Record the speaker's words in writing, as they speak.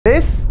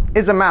This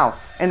is a mouse,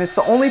 and it's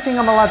the only thing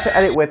I'm allowed to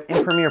edit with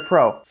in Premiere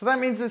Pro. So that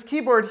means this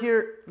keyboard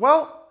here,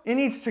 well, it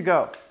needs to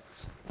go.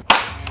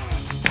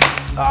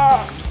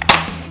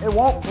 It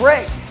won't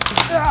break.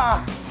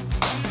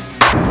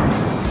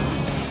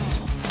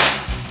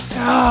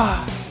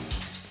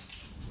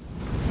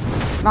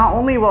 Not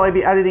only will I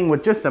be editing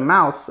with just a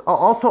mouse, I'll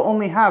also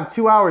only have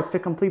 2 hours to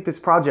complete this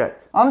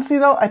project. Honestly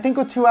though, I think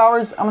with 2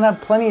 hours, I'm gonna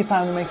have plenty of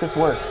time to make this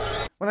work.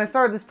 When I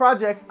started this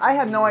project, I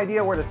had no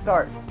idea where to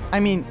start. I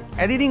mean,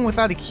 editing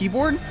without a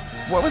keyboard?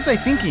 What was I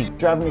thinking?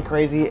 Driving me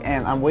crazy,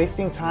 and I'm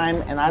wasting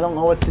time and I don't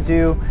know what to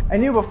do. I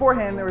knew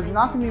beforehand there was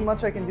not gonna be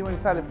much I can do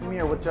inside of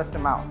Premiere with just a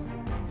mouse.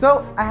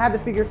 So I had to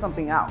figure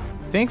something out.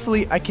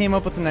 Thankfully, I came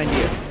up with an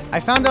idea. I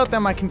found out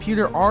that my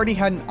computer already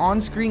had an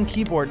on-screen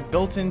keyboard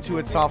built into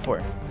its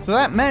software. So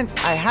that meant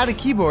I had a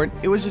keyboard,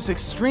 it was just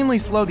extremely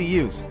slow to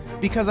use,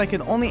 because I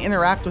could only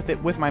interact with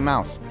it with my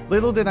mouse.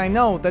 Little did I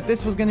know that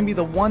this was going to be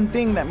the one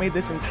thing that made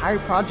this entire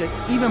project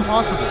even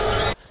possible.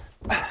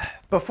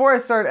 Before I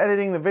started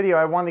editing the video,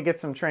 I wanted to get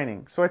some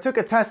training. So I took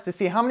a test to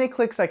see how many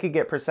clicks I could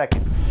get per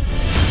second.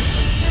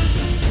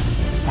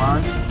 Come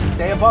on,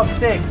 stay above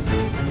 6.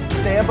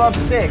 Stay above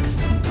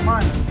 6. Come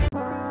on.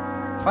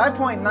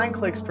 5.9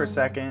 clicks per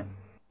second.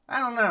 I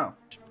don't know.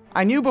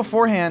 I knew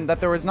beforehand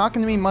that there was not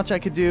going to be much I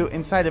could do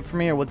inside of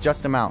Premiere with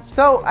just a mouse.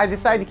 So I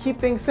decided to keep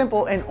things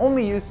simple and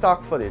only use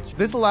stock footage.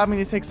 This allowed me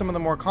to take some of the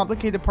more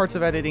complicated parts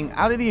of editing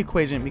out of the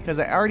equation because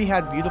I already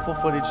had beautiful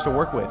footage to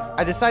work with.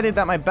 I decided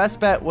that my best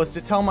bet was to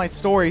tell my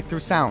story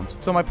through sound.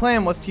 So my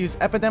plan was to use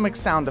Epidemic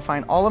Sound to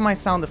find all of my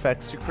sound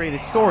effects to create a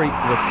story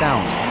with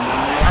sound.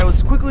 I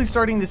was quickly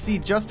starting to see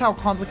just how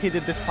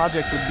complicated this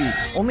project would be.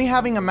 Only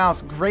having a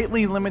mouse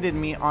greatly limited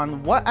me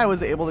on what I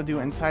was able to do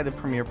inside of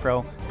Premiere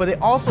Pro, but it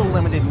also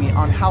limited me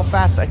on how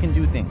fast I can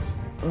do things.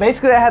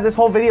 Basically, I had this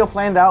whole video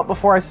planned out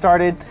before I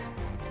started.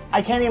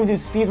 I can't even do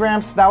speed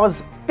ramps. That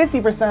was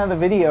 50% of the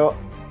video.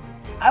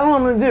 I don't know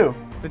what I'm gonna do.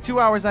 The 2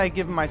 hours I had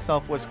given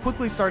myself was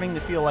quickly starting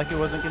to feel like it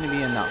wasn't going to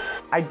be enough.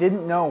 I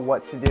didn't know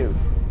what to do.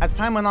 As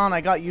time went on,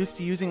 I got used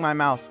to using my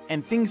mouse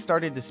and things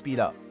started to speed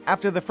up.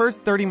 After the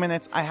first 30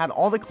 minutes, I had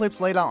all the clips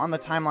laid out on the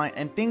timeline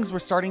and things were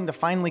starting to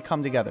finally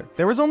come together.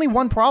 There was only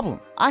one problem.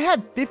 I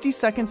had 50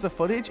 seconds of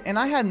footage and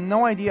I had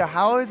no idea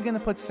how I was going to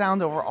put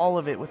sound over all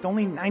of it with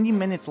only 90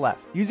 minutes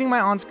left. Using my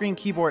on-screen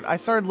keyboard, I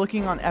started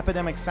looking on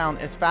Epidemic Sound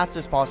as fast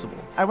as possible.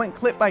 I went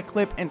clip by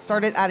clip and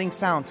started adding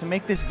sound to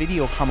make this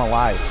video come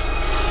alive.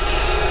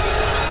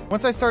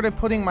 Once I started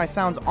putting my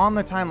sounds on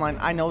the timeline,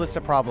 I noticed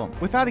a problem.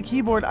 Without a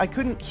keyboard, I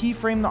couldn't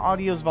keyframe the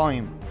audio's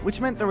volume, which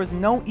meant there was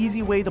no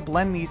easy way to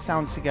blend these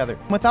sounds together.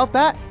 Without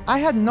that, I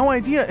had no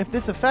idea if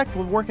this effect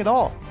would work at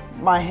all.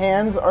 My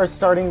hands are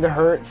starting to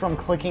hurt from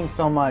clicking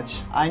so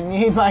much. I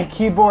need my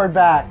keyboard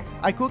back.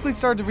 I quickly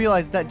started to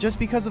realize that just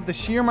because of the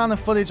sheer amount of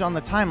footage on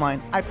the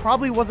timeline, I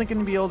probably wasn't going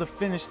to be able to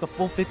finish the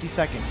full 50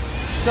 seconds.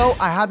 So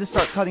I had to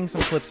start cutting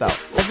some clips out.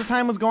 As the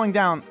time was going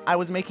down, I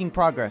was making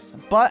progress,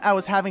 but I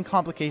was having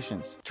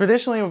complications.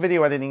 Traditionally with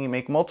video editing, you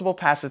make multiple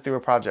passes through a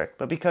project,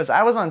 but because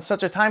I was on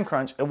such a time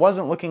crunch, it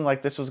wasn't looking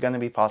like this was going to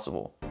be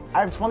possible. I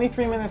have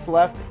 23 minutes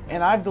left,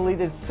 and I've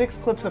deleted 6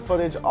 clips of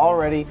footage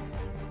already,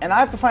 and I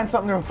have to find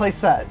something to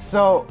replace that.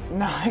 So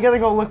now I gotta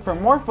go look for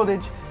more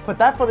footage, put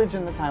that footage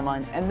in the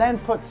timeline, and then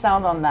put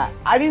sound on that.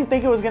 I didn't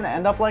think it was gonna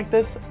end up like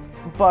this,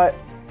 but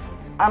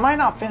I might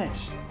not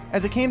finish.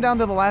 As it came down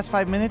to the last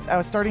 5 minutes, I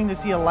was starting to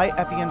see a light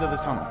at the end of the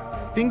tunnel.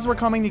 Things were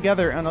coming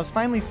together and I was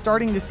finally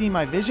starting to see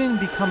my vision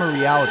become a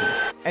reality.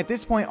 At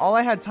this point, all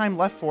I had time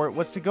left for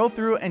was to go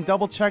through and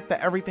double check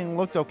that everything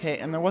looked okay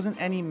and there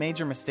wasn't any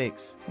major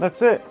mistakes.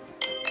 That's it.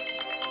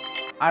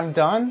 I'm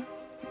done,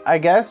 I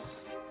guess.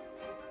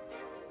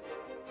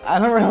 I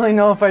don't really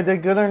know if I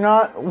did good or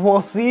not.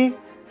 We'll see.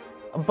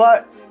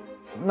 But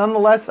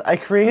nonetheless, I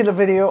created a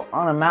video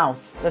on a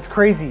mouse. That's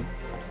crazy.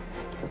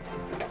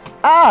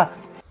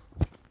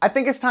 I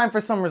think it's time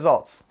for some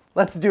results.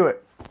 Let's do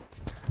it.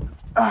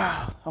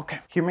 Okay,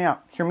 hear me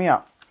out. Hear me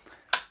out.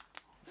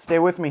 Stay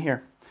with me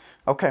here.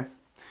 Okay.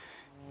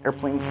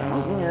 Airplane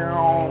sounds.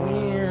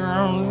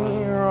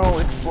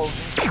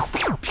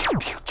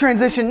 Explosion.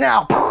 Transition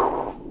now.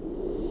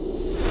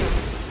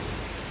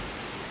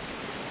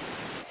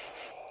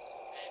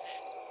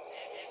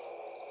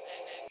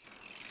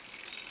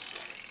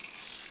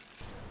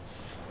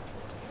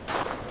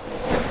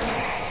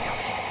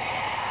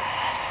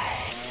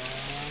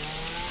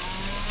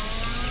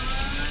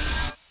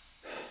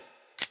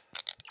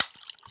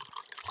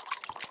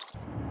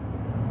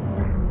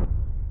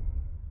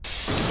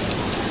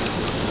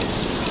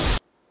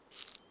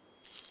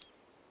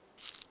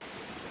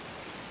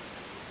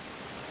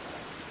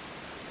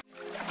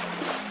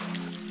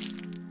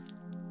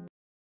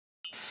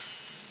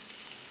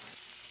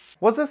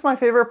 Was this my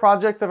favorite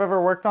project I've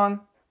ever worked on?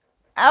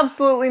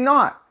 Absolutely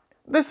not.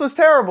 This was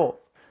terrible.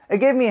 It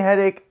gave me a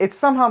headache. It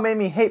somehow made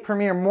me hate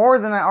Premiere more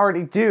than I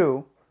already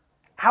do.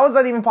 How is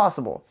that even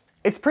possible?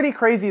 It's pretty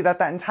crazy that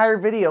that entire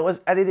video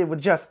was edited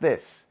with just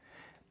this.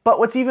 But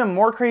what's even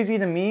more crazy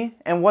to me,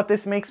 and what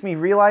this makes me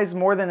realize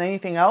more than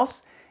anything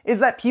else, is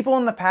that people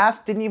in the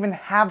past didn't even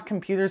have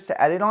computers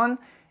to edit on,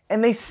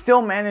 and they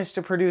still manage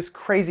to produce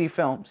crazy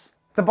films.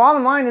 The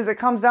bottom line is it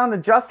comes down to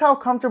just how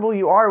comfortable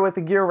you are with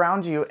the gear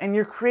around you and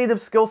your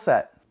creative skill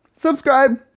set. Subscribe!